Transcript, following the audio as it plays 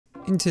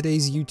In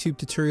today's YouTube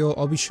tutorial,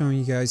 I'll be showing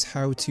you guys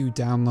how to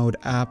download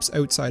apps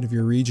outside of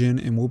your region,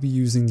 and we'll be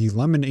using the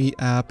Lemon8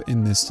 app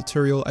in this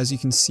tutorial. As you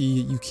can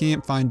see, you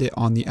can't find it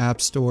on the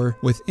App Store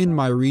within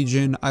my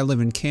region. I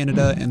live in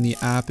Canada and the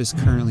app is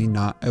currently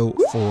not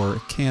out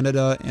for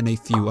Canada and a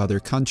few other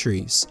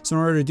countries. So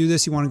in order to do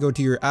this, you want to go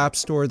to your App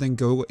Store, then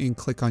go and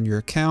click on your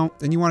account.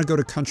 Then you want to go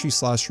to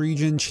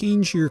country/region,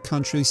 change your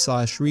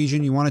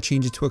country/region. You want to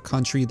change it to a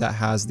country that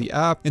has the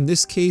app. In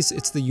this case,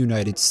 it's the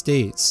United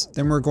States.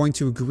 Then we're going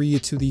to agree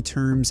to the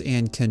terms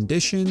and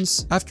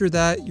conditions. After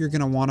that, you're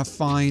going to want to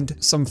find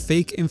some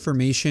fake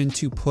information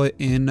to put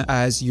in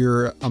as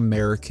your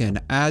American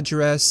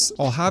address.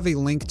 I'll have a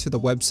link to the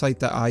website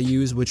that I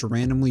use, which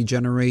randomly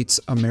generates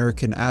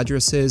American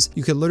addresses.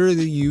 You can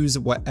literally use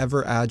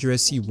whatever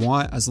address you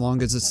want as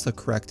long as it's the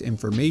correct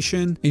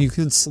information, and you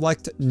can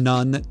select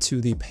none to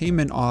the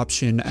payment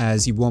option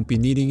as you won't be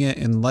needing it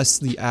unless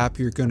the app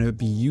you're going to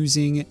be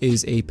using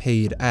is a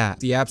paid app.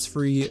 The app's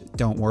free,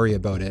 don't worry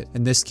about it.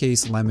 In this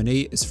case,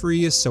 Lemon8 is free,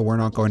 so we're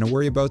not going to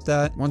worry about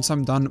that. Once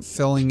I'm done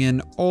filling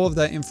in all of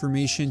that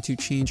information to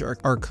change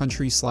our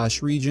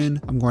country/region,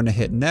 I'm going to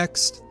hit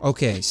next.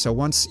 Okay, so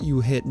once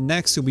you hit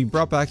next, you'll be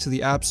brought back to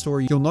the App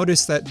Store. You'll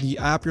notice that the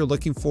app you're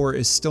looking for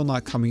is still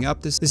not coming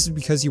up. This is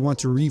because you want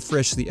to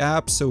refresh the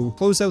app. So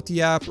close out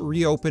the app,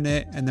 reopen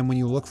it, and then when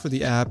you look for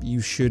the app,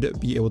 you should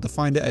be able to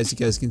find it. As you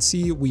guys can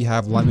see, we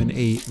have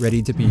Lemon8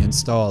 ready to be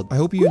installed. I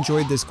hope you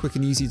enjoyed this quick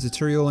and easy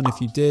tutorial, and if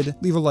you did,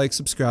 leave a like,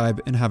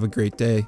 subscribe, and have a great day.